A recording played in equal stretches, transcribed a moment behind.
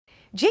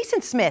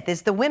Jason Smith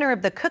is the winner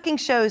of the cooking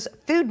show's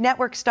Food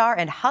Network Star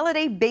and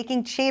Holiday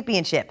Baking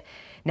Championship.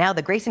 Now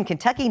the Grayson,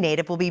 Kentucky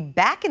native will be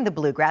back in the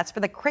Bluegrass for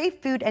the Crave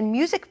Food and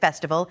Music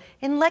Festival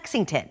in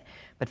Lexington.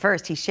 But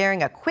first, he's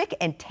sharing a quick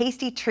and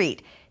tasty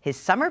treat, his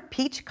summer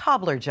peach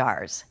cobbler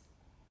jars.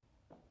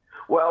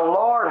 Well,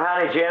 Lord,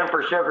 honey,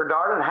 Jennifer Sugar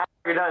Darling, how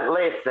you done?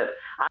 Listen,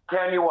 I'm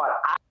telling you what,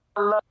 I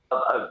love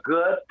a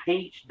good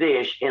peach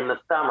dish in the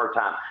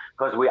summertime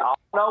because we all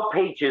know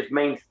peaches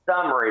means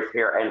summer is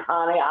here. And,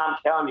 honey, I'm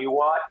telling you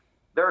what,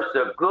 they're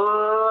so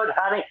good,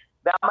 honey.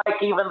 They'll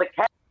make even the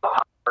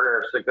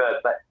cobbler so good.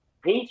 But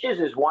peaches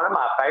is one of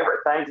my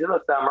favorite things in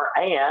the summer,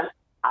 and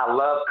I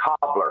love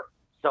cobbler.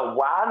 So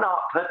why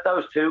not put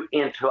those two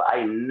into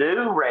a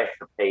new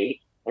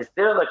recipe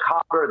instead of the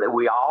cobbler that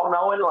we all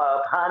know and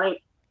love,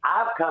 honey?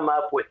 I've come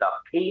up with a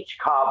peach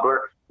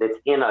cobbler that's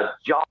in a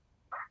jar.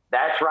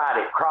 That's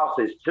right. It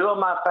crosses two of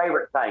my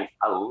favorite things,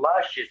 a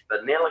luscious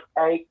vanilla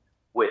cake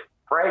with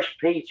fresh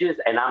peaches.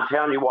 And I'm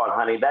telling you what,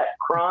 honey, that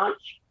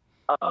crunch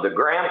of the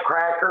graham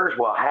crackers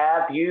will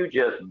have you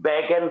just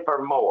begging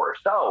for more.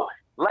 So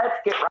let's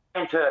get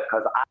right into it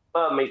because I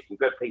love me some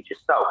good peaches.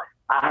 So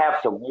I have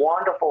some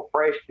wonderful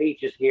fresh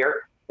peaches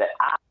here that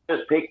I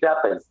just picked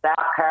up in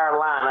South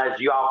Carolina. As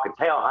you all can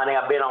tell, honey,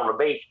 I've been on the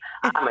beach.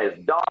 I'm as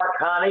dark,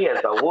 honey,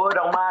 as the wood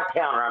on my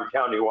counter, I'm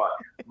telling you what.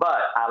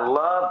 But I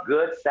love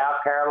good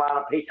South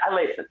Carolina peach.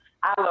 Listen,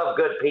 I love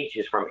good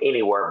peaches from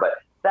anywhere, but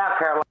South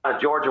Carolina,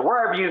 Georgia,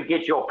 wherever you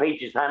get your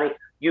peaches, honey,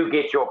 you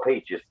get your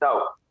peaches.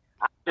 So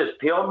I just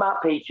peeled my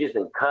peaches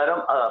and cut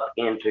them up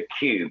into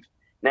cubes.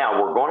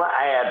 Now we're going to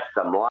add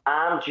some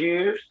lime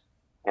juice,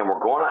 and we're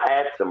going to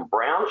add some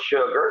brown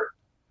sugar,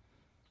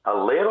 a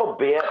little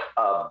bit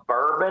of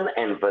bourbon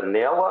and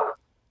vanilla.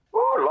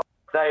 Oh, Lord,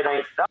 say it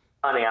ain't so,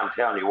 honey, I'm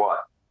telling you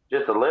what.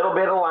 Just a little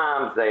bit of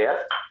lime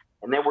zest,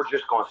 and then we're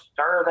just going to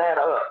stir that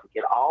up and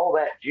get all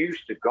that juice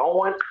to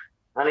going.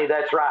 Honey,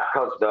 that's right,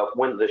 because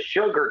when the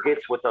sugar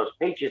gets with those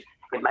peaches,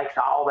 it makes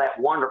all that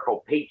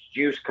wonderful peach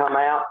juice come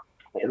out.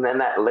 And then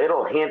that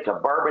little hint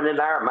of bourbon in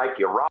there make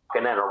you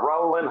rocking and a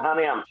rolling,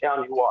 honey, I'm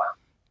telling you what.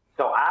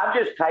 So I've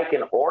just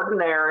taken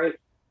ordinary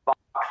box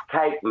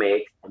cake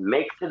mix and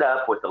mixed it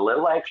up with a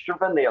little extra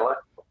vanilla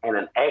and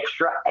an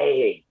extra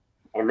egg.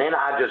 And then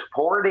I just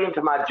pour it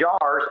into my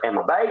jars and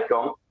bake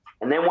them.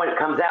 And then when it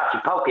comes out,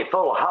 you poke it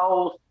full of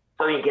holes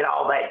so you get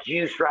all that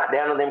juice right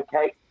down to them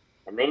cakes.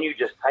 And then you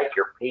just take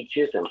your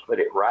peaches and put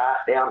it right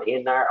down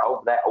in there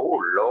over that.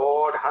 Oh,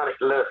 Lord, honey,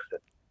 listen.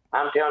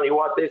 I'm telling you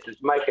what, this is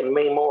making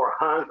me more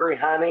hungry,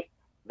 honey,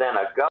 than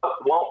a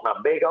goat wanting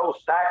a big old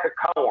stack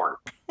of corn.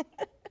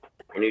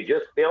 And you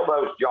just fill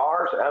those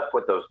jars up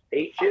with those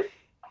peaches.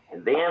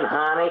 And then,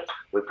 honey,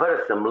 we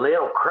put some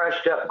little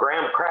crushed up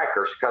graham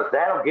crackers because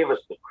that'll give us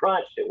the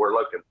crunch that we're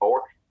looking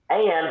for.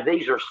 And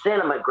these are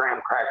cinnamon graham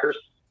crackers,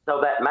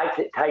 so that makes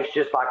it taste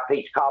just like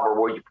peach cobbler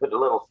where you put a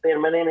little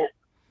cinnamon in it.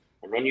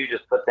 And then you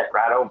just put that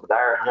right over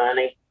there,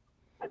 honey.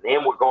 And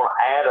then we're going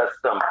to add us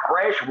some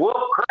fresh whipped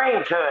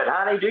cream to it,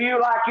 honey. Do you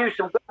like you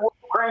some good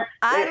whipped cream?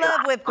 I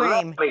love whipped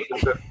cream.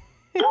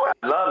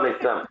 I love me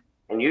some.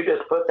 And you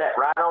just put that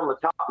right on the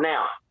top.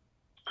 Now,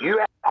 you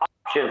have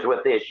options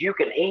with this. You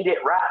can eat it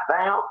right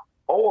down,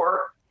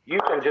 or you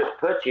can just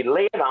put your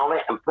lid on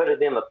it and put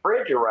it in the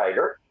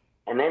refrigerator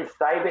and then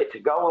save it to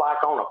go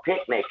like on a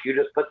picnic. You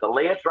just put the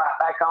lids right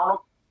back on them,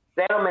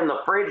 set them in the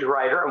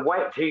refrigerator, and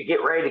wait till you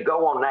get ready to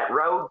go on that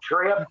road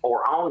trip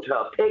or on to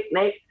a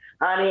picnic,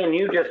 honey, and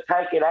you just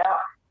take it out,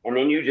 and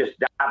then you just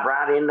dive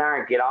right in there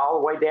and get all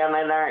the way down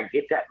in there and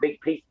get that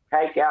big piece of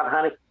cake out,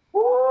 honey.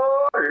 Woo,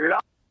 Lord,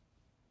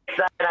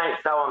 say it ain't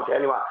so, I'm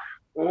telling you what.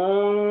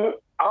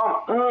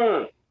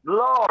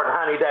 Lord,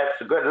 honey,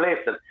 that's good.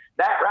 Listen,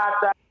 that right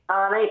there,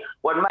 honey,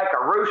 would make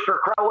a rooster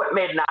crow at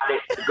midnight.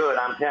 It's good,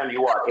 I'm telling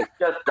you what. It's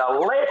just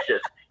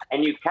delicious,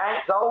 and you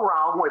can't go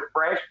wrong with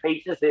fresh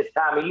peaches this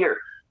time of year.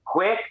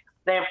 Quick,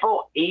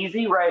 simple,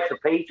 easy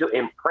recipe to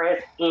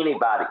impress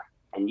anybody.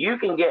 And you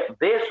can get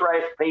this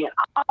recipe and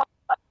all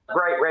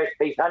great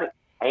recipes, honey,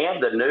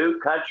 and the new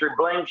Country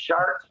Bling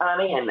shirts,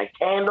 honey, and the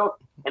candles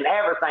and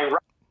everything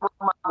right on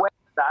my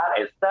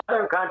website at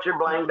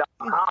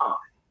southerncountrbling.com.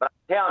 But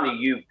I'm telling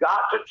you, you've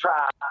got to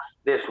try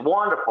this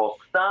wonderful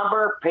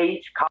summer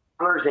peach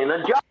cobblers in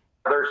a jar.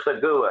 They're so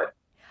good.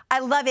 I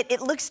love it.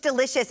 It looks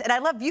delicious. And I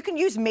love, you can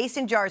use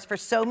mason jars for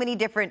so many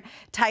different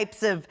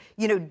types of,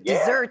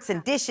 desserts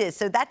and dishes.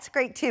 So that's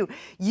great too.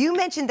 You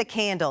mentioned the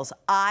candles.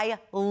 I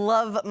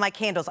love my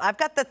candles. I've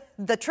got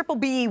the Triple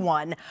B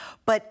one,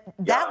 but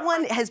that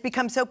one has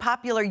become so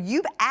popular.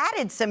 You've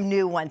added some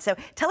new ones. So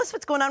tell us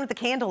what's going on with the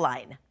candle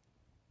line.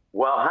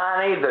 Well,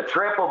 honey, the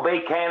Triple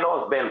B candle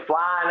has been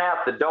flying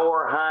out the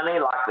door, honey,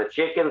 like the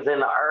chickens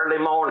in the early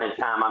morning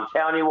time. I'm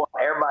telling you what,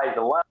 everybody's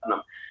loving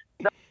them.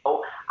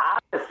 So I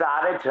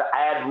decided to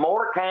add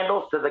more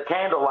candles to the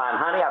candle line,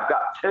 honey. I've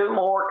got two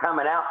more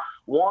coming out.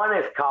 One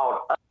is called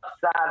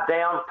Upside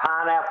Down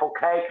Pineapple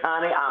Cake,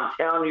 honey. I'm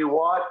telling you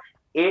what,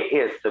 it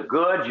is so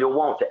good you'll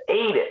want to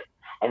eat it.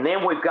 And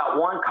then we've got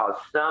one called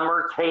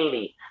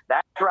Summertini.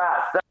 That's right,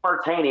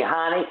 Summertini,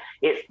 honey.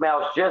 It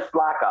smells just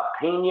like a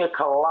pina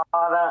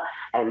colada,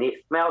 and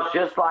it smells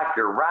just like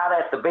you're right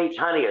at the beach,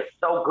 honey. It's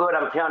so good,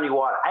 I'm telling you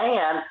what.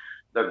 And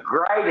the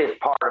greatest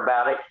part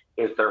about it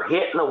is they're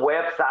hitting the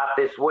website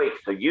this week,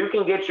 so you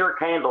can get your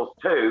candles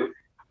too.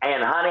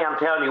 And honey, I'm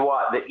telling you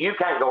what, that you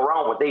can't go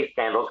wrong with these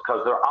candles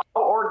because they're all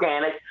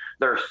organic.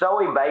 They're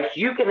soy-based.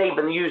 You can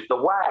even use the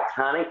wax,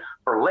 honey,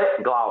 for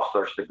lip gloss.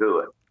 They're so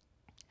good.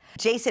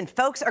 Jason,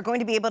 folks are going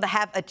to be able to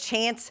have a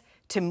chance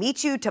to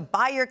meet you, to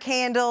buy your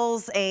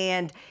candles,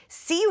 and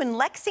see you in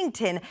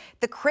Lexington.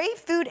 The Crave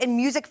Food and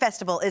Music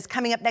Festival is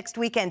coming up next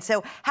weekend.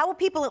 So how will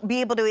people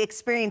be able to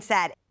experience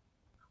that?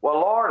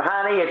 Well, Lord,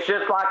 honey, it's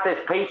just like this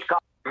peach cobbler.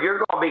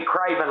 You're going to be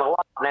craving a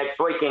lot next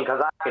weekend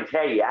because I can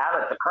tell you, out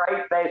at the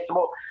Crave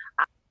Festival,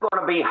 I'm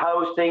going to be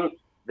hosting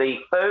the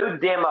food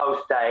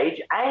demo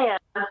stage. And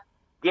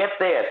get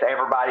this,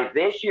 everybody,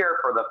 this year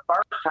for the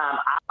first time,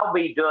 I'll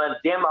be doing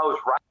demos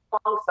right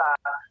alongside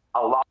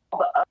a lot of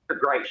the other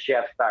great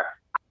chefs there.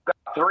 I've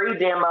got 3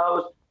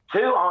 demos, 2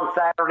 on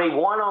Saturday,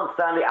 1 on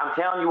Sunday. I'm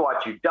telling you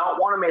what, you don't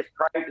want to miss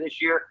Crave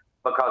this year,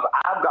 because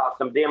I've got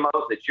some demos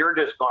that you're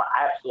just going to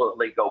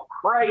absolutely go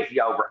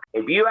crazy over.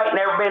 If you ain't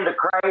never been to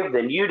Crave,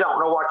 then you don't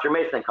know what you're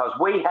missing, because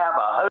we have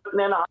a hooting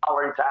and a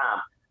hollering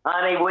time.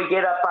 Honey, we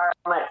get up there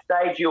on that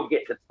stage, you'll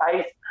get to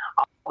taste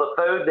all the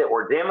food that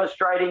we're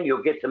demonstrating.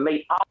 You'll get to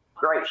meet all the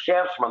great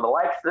chefs from the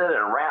Lexington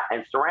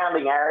and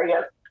surrounding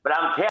areas. But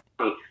I'm telling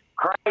you,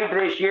 Crave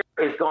this year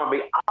is going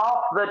to be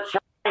off the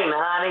chain,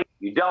 honey.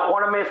 You don't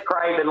want to miss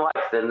Crave in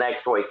Lexington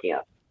next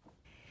weekend.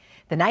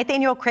 The 9th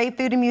Annual Crave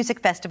Food and Music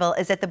Festival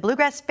is at the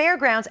Bluegrass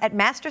Fairgrounds at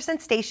Masterson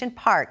Station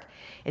Park.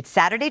 It's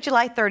Saturday,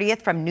 July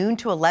 30th from noon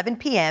to 11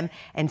 p.m.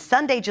 and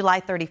Sunday,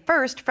 July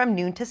 31st from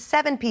noon to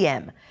 7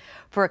 p.m.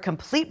 For a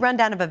complete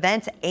rundown of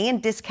events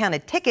and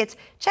discounted tickets,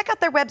 check out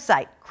their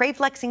website,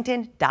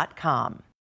 cravelexington.com.